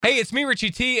Hey, it's me,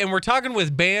 Richie T, and we're talking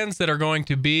with bands that are going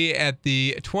to be at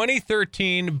the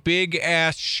 2013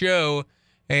 B.A.S.H show.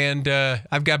 And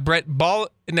I've got Brett Ball.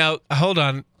 Now, hold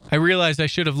on. I realized I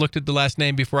should have looked at the last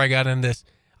name before I got in this.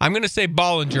 I'm going to say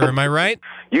Bollinger. Am I right?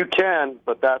 You can,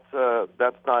 but that's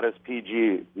not as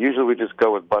PG. Usually we just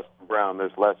go with Buster Brown.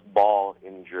 There's less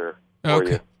Ballinger for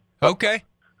you. Okay.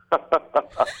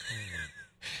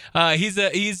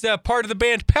 He's part of the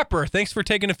band Pepper. Thanks for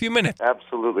taking a few minutes.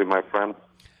 Absolutely, my friend.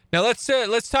 Now let's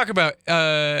talk about.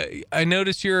 I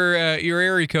noticed your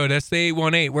area code. That's the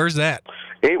 818. Where's that?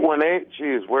 818.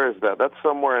 Geez, where is that? That's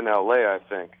somewhere in L.A., I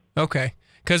think. Okay,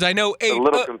 because I know It's a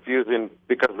little confusing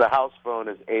because the house phone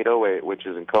is 808, which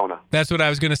is in Kona. That's what I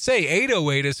was going to say.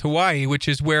 808 is Hawaii, which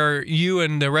is where you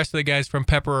and the rest of the guys from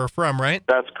Pepper are from, right?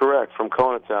 That's correct, from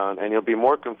Kona Town, and you'll be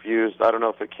more confused. I don't know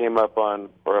if it came up on,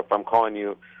 or if I'm calling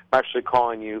you. I'm actually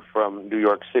calling you from New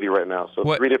York City right now. So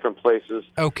what? 3 different places,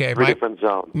 okay, 3 different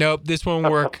zones. Nope, this won't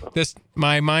work.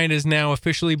 My mind has now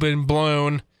officially been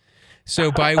blown.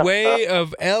 So by way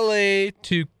of L.A.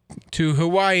 to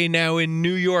Hawaii, now in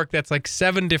New York, that's like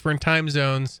 7 different time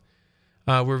zones.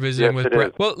 We're visiting with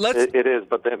Brett. Well, It is,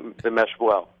 but they mesh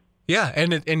well. Yeah,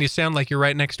 and you sound like you're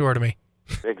right next door to me.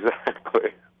 Exactly.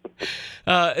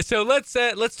 So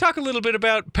let's talk a little bit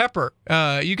about Pepper.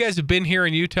 You guys have been here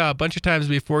in Utah a bunch of times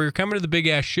before. You're coming to the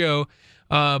B.A.S.H show,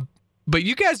 but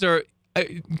you guys are.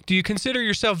 Do you consider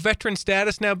yourself veteran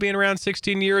status now, being around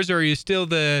 16 years, or are you still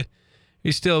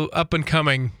up and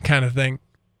coming kind of thing?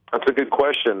 That's a good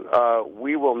question.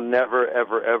 We will never,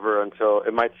 ever, ever until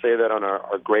it might say that on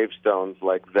our gravestones,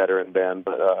 like veteran band,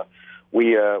 but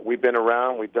we've been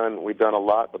around. We've done a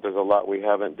lot, but there's a lot we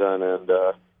haven't done, and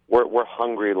we're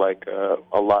hungry, like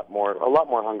a lot more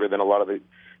hungry than a lot of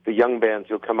the young bands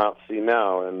you'll come out and see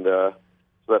now, and so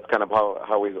that's kind of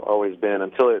how we've always been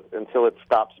until it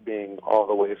stops being all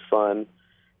the way fun.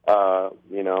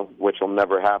 Which will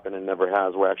never happen and never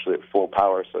has. We're actually at full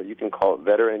power, so you can call it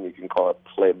veteran, you can call it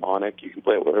playbonic, you can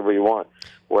play it whatever you want.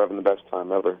 We're having the best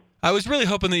time ever. I was really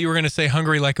hoping that you were going to say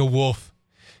hungry like a wolf.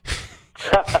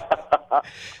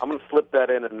 I'm going to slip that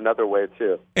in another way,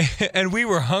 too. And we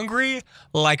were hungry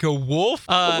like a wolf?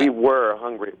 We were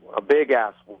hungry. A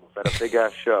big-ass wolf at a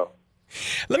big-ass show.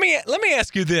 Let me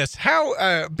ask you this: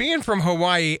 how being from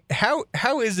Hawaii,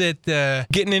 how is it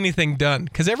getting anything done?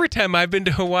 Because every time I've been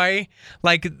to Hawaii,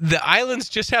 like the islands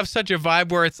just have such a vibe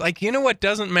where it's like, you know what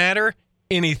doesn't matter?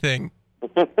 Anything.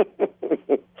 Man,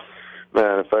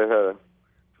 if I had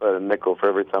a nickel for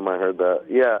every time I heard that.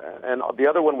 Yeah, and the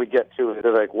other one we get to is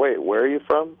they're like, wait, where are you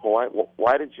from? Hawaii?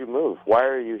 Why did you move? Why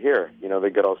are you here? They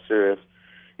get all serious.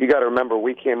 You got to remember,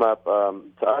 we came up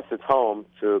to us. It's home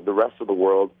to the rest of the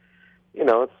world.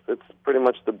 It's pretty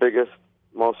much the biggest,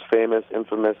 most famous,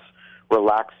 infamous,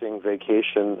 relaxing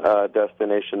vacation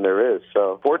destination there is.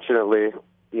 So fortunately,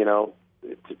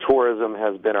 tourism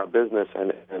has been our business,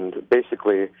 and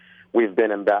basically we've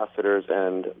been ambassadors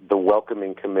and the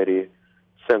welcoming committee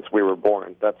since we were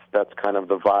born. That's kind of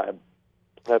the vibe.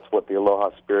 That's what the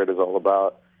Aloha spirit is all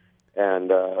about.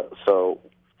 And so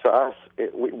to us,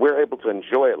 we're able to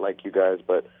enjoy it like you guys,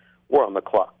 but we're on the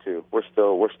clock too. We're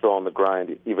still on the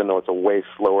grind, even though it's a way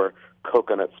slower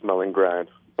coconut-smelling grind.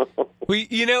 Well,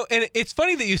 and it's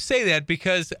funny that you say that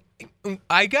because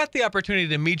I got the opportunity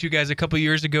to meet you guys a couple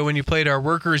years ago when you played our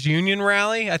workers' union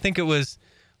rally. I think it was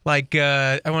like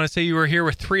I want to say you were here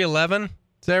with 311. Is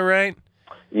that right?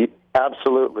 Yeah,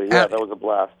 absolutely. Yeah, that was a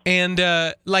blast. And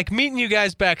like meeting you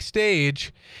guys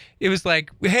backstage, it was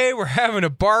like, hey, we're having a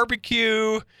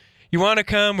barbecue. You want to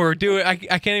come or do it? I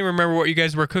can't even remember what you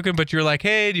guys were cooking, but you're like,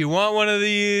 hey, do you want one of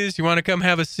these? You want to come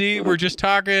have a seat? We're just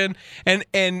talking. And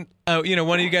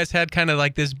one of you guys had kind of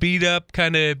like this beat up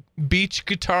kind of beach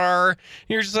guitar. And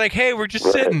you're just like, hey, we're just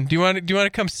sitting. Do you want to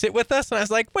come sit with us? And I was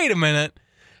like, wait a minute.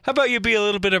 How about you be a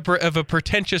little bit of a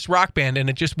pretentious rock band? And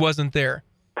it just wasn't there.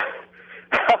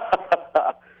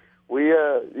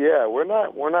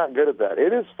 We're not good at that.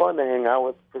 It is fun to hang out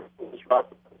with pretentious rock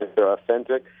bands. They're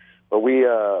authentic. But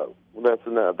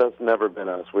that's never been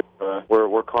us.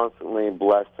 We're constantly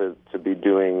blessed to be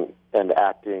doing and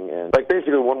acting, and like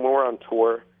basically when we're on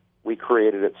tour, we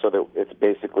created it so that it's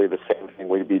basically the same thing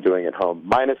we'd be doing at home,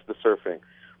 minus the surfing,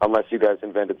 unless you guys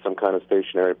invented some kind of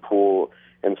stationary pool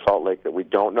in Salt Lake that we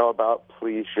don't know about.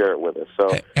 Please share it with us. So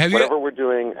whatever we're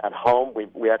doing at home,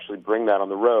 we actually bring that on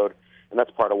the road. And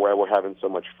that's part of why we're having so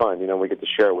much fun. We get to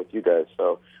share it with you guys.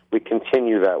 So we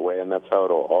continue that way, and that's how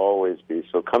it'll always be.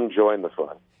 So come join the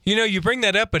fun. You bring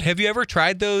that up, but have you ever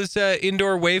tried those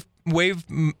indoor wave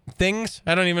things?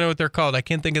 I don't even know what they're called. I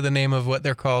can't think of the name of what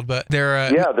they're called, but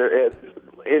they're... there is.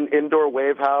 Indoor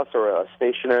wave house or a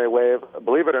stationary wave.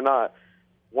 Believe it or not,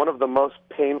 one of the most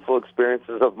painful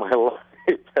experiences of my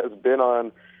life has been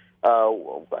on,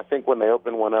 I think when they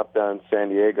opened one up down in San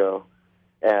Diego.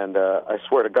 And I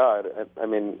swear to God, I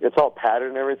mean, it's all padded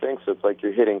and everything, so it's like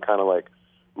you're hitting kind of like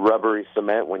rubbery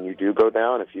cement when you do go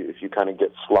down, if you kind of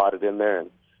get slotted in there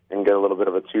and get a little bit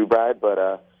of a tube ride.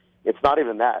 But it's not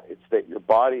even that. It's that your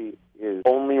body is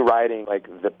only riding like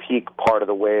the peak part of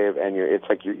the wave, and it's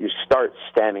like you start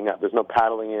standing up. There's no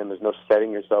paddling in. There's no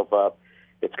setting yourself up.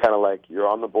 It's kind of like you're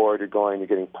on the board, you're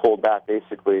getting pulled back,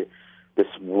 basically this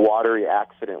watery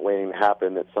accident waiting to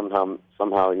happen that somehow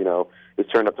is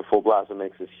turned up to full blast and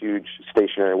makes this huge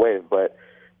stationary wave. But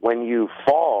when you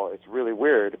fall, it's really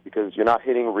weird because you're not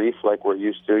hitting reef like we're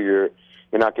used to. You're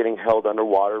not getting held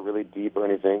underwater really deep or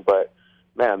anything. But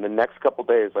man, the next couple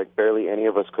days, like barely any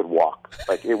of us could walk.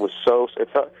 Like it was it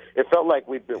felt like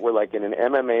we're like in an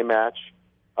MMA match,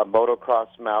 a motocross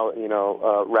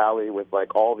rally with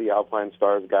like all the Alpine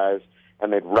Stars guys,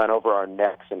 and they'd run over our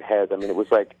necks and heads. I mean, it was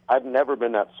like I've never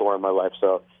been that sore in my life.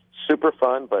 So super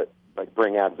fun, but like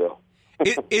bring Advil.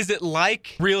 Is it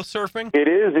like real surfing? It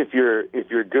is if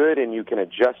you're good and you can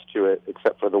adjust to it,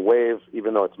 except for the wave,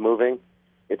 even though it's moving,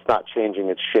 it's not changing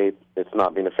its shape. It's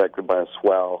not being affected by a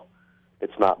swell.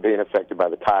 It's not being affected by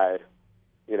the tide.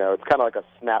 You know, it's kind of like a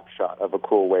snapshot of a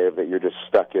cool wave that you're just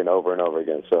stuck in over and over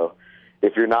again. So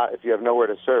if you have nowhere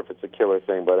to surf, it's a killer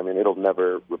thing. But I mean, it'll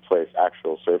never replace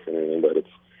actual surfing or anything. But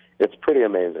it's pretty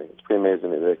amazing. It's pretty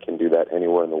amazing that it can do that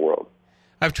anywhere in the world.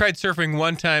 I've tried surfing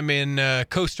one time in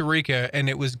Costa Rica, and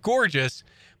it was gorgeous.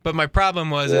 But my problem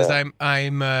was is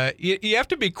you have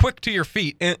to be quick to your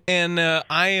feet, and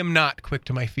I am not quick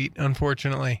to my feet,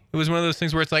 unfortunately. It was one of those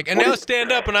things where it's like, and now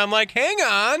stand up, and I'm like, hang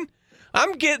on,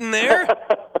 I'm getting there.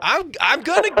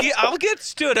 I'll get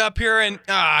stood up here, and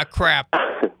crap.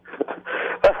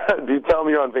 Do you tell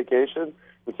me you're on vacation?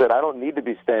 He said, I don't need to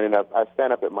be standing up. I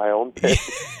stand up at my own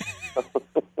pace.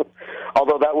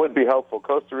 Although that would be helpful.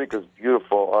 Costa Rica's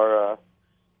beautiful.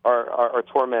 Our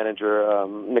tour manager,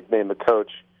 nicknamed the Coach,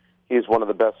 he's one of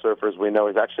the best surfers we know.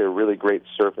 He's actually a really great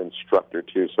surf instructor,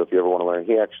 too, so if you ever want to learn.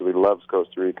 He actually loves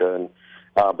Costa Rica and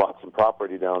bought some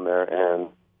property down there, and,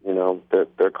 you know,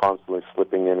 they're constantly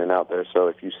slipping in and out there. So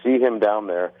if you see him down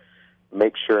there,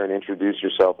 make sure and introduce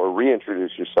yourself or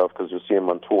reintroduce yourself because you'll see him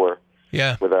on tour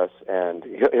with us, and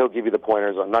he'll give you the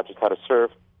pointers on not just how to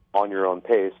surf on your own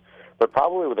pace, but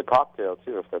probably with a cocktail,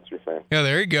 too, if that's your thing. Yeah,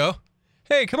 there you go.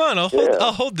 Hey, come on, I'll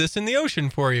hold this in the ocean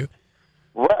for you.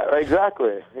 Right,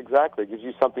 exactly. Gives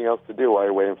you something else to do while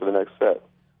you're waiting for the next set.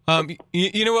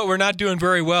 You know what? We're not doing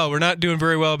very well. We're not doing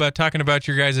very well about talking about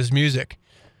your guys' music.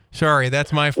 Sorry,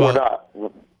 that's my fault.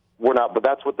 We're not, but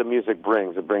that's what the music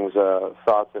brings. It brings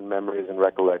thoughts and memories and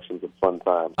recollections of fun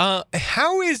times.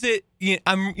 How is it?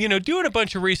 I'm doing a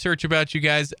bunch of research about you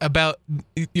guys, about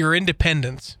your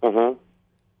independence.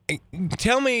 Mm-hmm.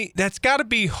 Tell me, that's got to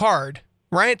be hard,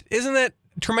 right? Isn't that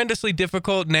tremendously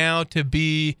difficult now to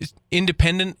be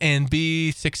independent and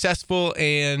be successful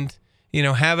and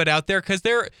have it out there? Because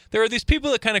there are these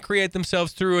people that kind of create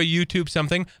themselves through a YouTube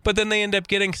something, but then they end up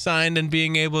getting signed and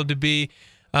being able to be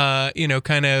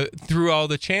kind of through all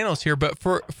the channels here. But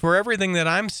for everything that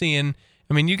I'm seeing,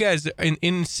 I mean, you guys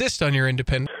insist on your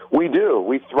independence. We do.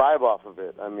 We thrive off of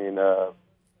it. I mean,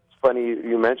 it's funny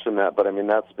you mentioned that, but I mean,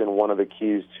 that's been one of the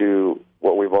keys to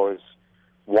what we've always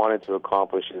wanted to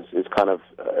accomplish is kind of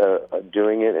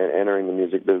doing it and entering the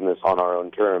music business on our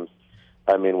own terms.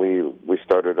 I mean, we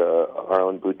started our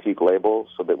own boutique label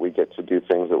so that we get to do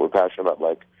things that we're passionate about,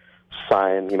 like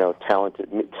sign,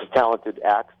 talented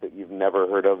acts that you've never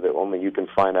heard of that only you can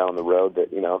find out on the road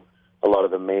that, a lot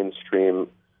of the mainstream,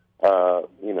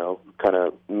 kind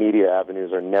of media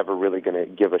avenues are never really going to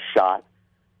give a shot.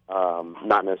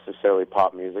 Not necessarily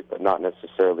pop music, but not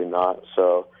necessarily not.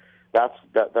 So that's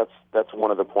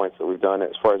one of the points that we've done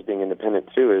as far as being independent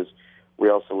too, is we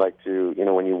also like to,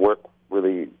 when you work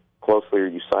really closely or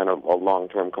you sign a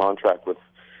long-term contract with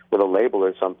a label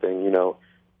or something,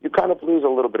 you kind of lose a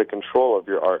little bit of control of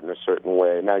your art in a certain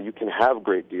way. Now, you can have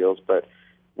great deals, but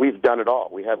we've done it all.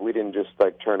 We didn't just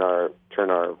like turn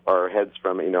our heads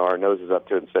from it, our noses up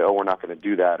to it and say, oh, we're not going to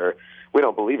do that, or we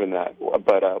don't believe in that.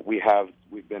 But we've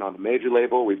been on a major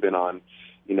label, we've been on,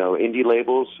 indie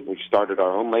labels, we've started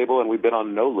our own label, and we've been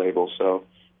on no label. So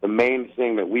the main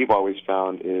thing that we've always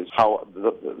found is how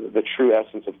the true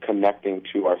essence of connecting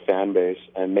to our fan base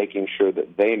and making sure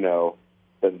that they know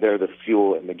that they're the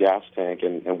fuel in the gas tank,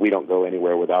 and we don't go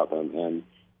anywhere without them. And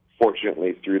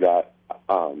fortunately, through that,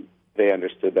 they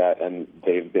understood that, and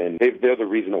they're the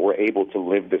reason that we're able to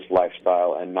live this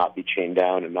lifestyle and not be chained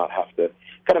down and not have to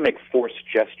kind of make forced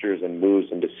gestures and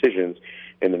moves and decisions,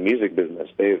 in the music business.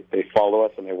 They follow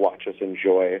us and they watch us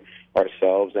enjoy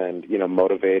ourselves and, you know,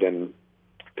 motivate and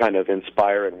kind of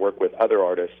inspire and work with other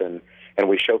artists, and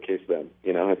we showcase them.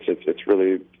 You know, it's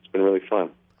been really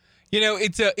fun. You know,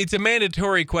 it's a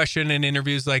mandatory question in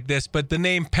interviews like this, but the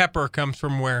name Pepper comes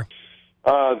from where?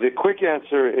 The quick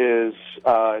answer is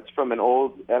it's from an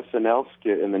old SNL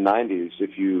skit in the '90s.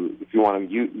 If you want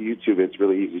to YouTube it, it's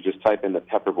really easy. Just type in the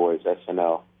Pepper Boys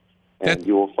SNL, and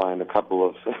you will find a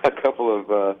couple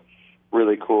of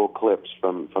really cool clips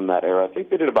from that era. I think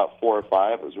they did about 4 or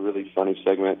 5. It was a really funny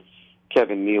segment.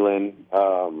 Kevin Nealon,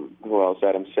 who else?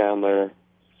 Adam Sandler.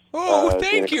 Oh,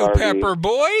 thank you, Pepper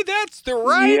Boy. That's the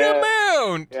right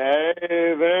amount.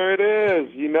 Hey, there it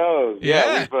is. He knows.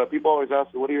 Yeah. People always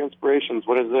ask, what are your inspirations?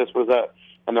 What is this? What is that?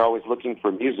 And they're always looking for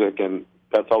music, and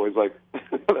that's always like,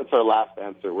 that's our last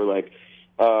answer. We're like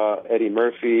Eddie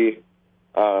Murphy,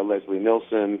 Leslie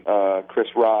Nielsen, Chris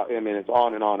Rock. I mean, it's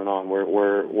on and on and on.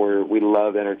 We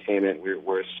love entertainment.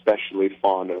 We're especially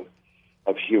fond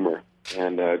of humor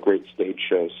and great stage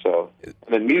shows. So, and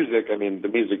then music, I mean, the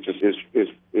music just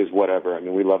is whatever. I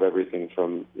mean, we love everything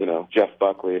from, you know, Jeff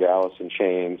Buckley to Alice in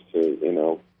Chains to, you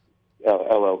know,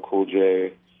 LL Cool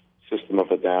J, System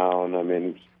of a Down. I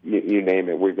mean, you name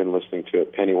it. We've been listening to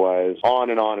it. Pennywise,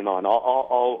 on and on and on.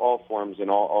 All forms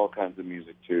and all kinds of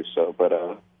music too. So,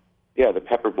 but yeah, the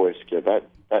Pepper Boys skit,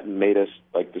 that made us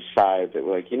like decide that,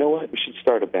 like, you know what, we should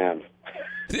start a band.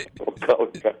 We'll call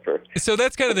it Pepper. So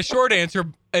that's kind of the short answer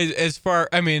as far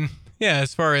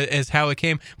as how it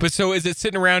came. But so is it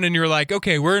sitting around and you're like,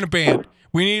 okay, we're in a band.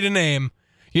 We need a name.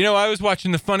 You know, I was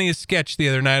watching the funniest sketch the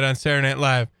other night on Saturday Night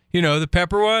Live. You know, the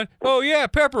Pepper one? Oh, yeah,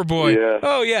 Pepper Boy. Yeah.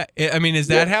 Oh, yeah. I mean, is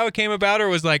that how it came about, or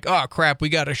was like, oh, crap, we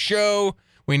got a show,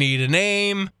 we need a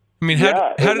name? I mean,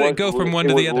 how did it go from one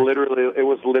to the other? It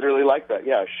was literally like that.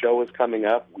 Yeah, a show was coming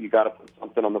up. You got to put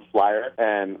something on the flyer,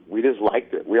 and we just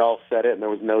liked it. We all said it, and there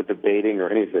was no debating or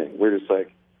anything. We're just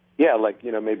like, yeah, like,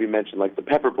 you know, maybe mention like the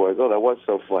Pepper Boys. Oh, that was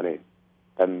so funny.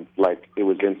 And like, it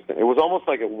was instant. It was almost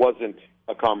like it wasn't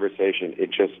a conversation.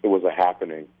 It was a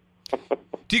happening.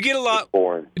 Do you get a lot?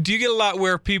 Do you get a lot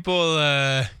where people?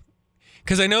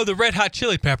 Because I know the Red Hot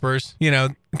Chili Peppers. You know,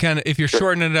 kind of if you're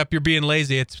shortening it up, you're being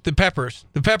lazy. It's the Peppers.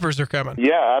 The Peppers are coming.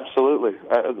 Yeah, absolutely.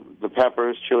 The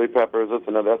Peppers, Chili Peppers.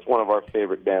 That's one of our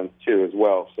favorite bands too, as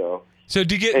well. So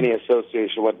do you get any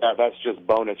association with that? That's just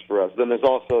bonus for us. Then there's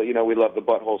also, you know, we love the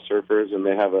Butthole Surfers, and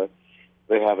they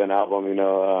have an album, you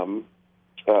know,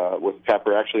 with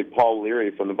Pepper. Actually, Paul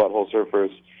Leary from the Butthole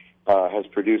Surfers has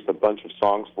produced a bunch of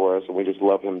songs for us, and we just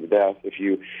love him to death. If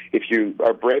you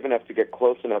are brave enough to get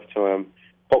close enough to him,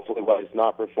 hopefully while he's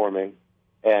not performing,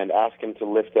 and ask him to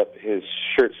lift up his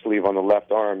shirt sleeve on the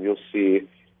left arm, you'll see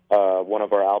one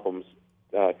of our albums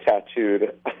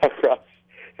tattooed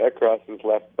across his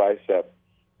left bicep.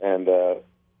 And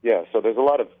so there's a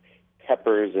lot of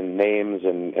peppers and names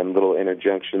and little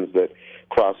interjunctions that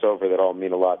cross over that all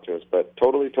mean a lot to us, but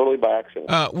totally by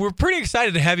accident. We're pretty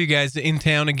excited to have you guys in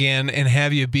town again and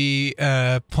have you be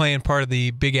playing part of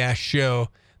the B.A.S.H show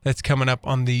that's coming up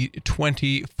on the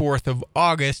 24th of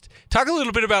August. Talk a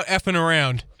little bit about effing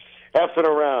around. Effing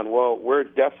around. Well, we're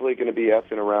definitely going to be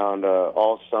effing around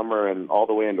all summer and all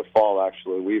the way into fall.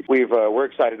 Actually, we're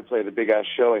excited to play the B.A.S.H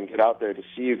show and get out there to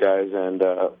see you guys. And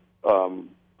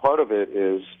part of it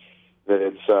is that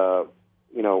it's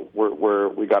you know,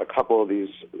 we got a couple of these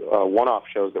one-off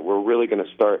shows that we're really going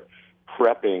to start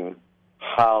prepping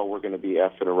how we're going to be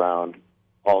effing around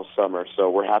all summer. So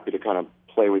we're happy to kind of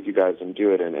play with you guys and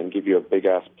do it and give you a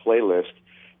big-ass playlist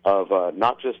of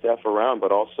not just F around,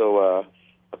 but also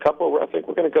a couple. I think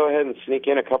we're going to go ahead and sneak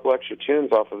in a couple extra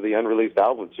tunes off of the unreleased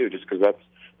album too, just because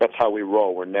that's how we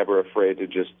roll. We're never afraid to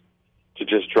just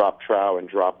drop trow and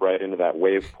drop right into that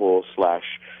wave pool /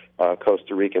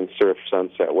 Costa Rican surf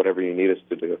sunset, whatever you need us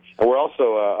to do. And we're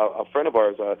also a friend of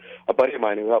ours, a buddy of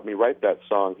mine who helped me write that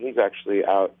song. He's actually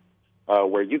out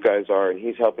where you guys are, and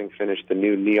he's helping finish the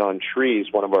new Neon Trees,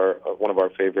 one of our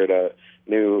favorite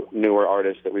newer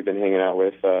artists that we've been hanging out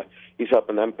with. He's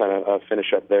helping them kind of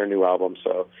finish up their new album.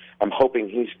 So I'm hoping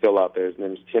he's still out there. His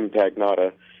name's Tim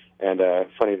Pagnotta. And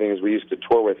funny thing is, we used to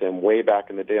tour with him way back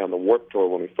in the day on the Warped Tour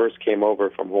when we first came over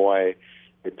from Hawaii.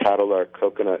 We paddled our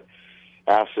coconut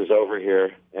asses over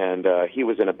here, and he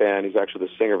was in a band. He's actually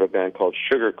the singer of a band called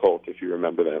Sugar Cult, if you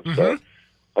remember them. Mm-hmm. So,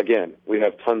 again, we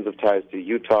have tons of ties to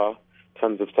Utah,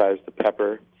 tons of ties to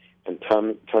Pepper, and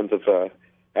tons of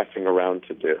effing around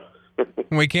to do.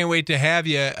 We can't wait to have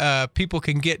you. People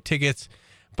can get tickets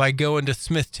by going to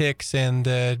Smith Ticks and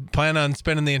plan on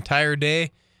spending the entire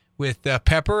day with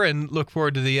Pepper, and look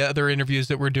forward to the other interviews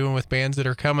that we're doing with bands that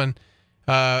are coming.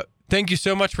 Thank you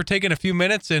so much for taking a few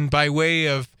minutes, and by way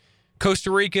of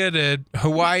Costa Rica to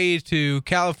Hawaii to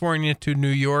California to New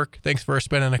York. Thanks for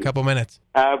spending a couple minutes.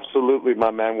 Absolutely,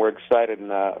 my man. We're excited, and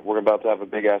we're about to have a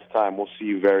big-ass time. We'll see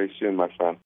you very soon, my friend.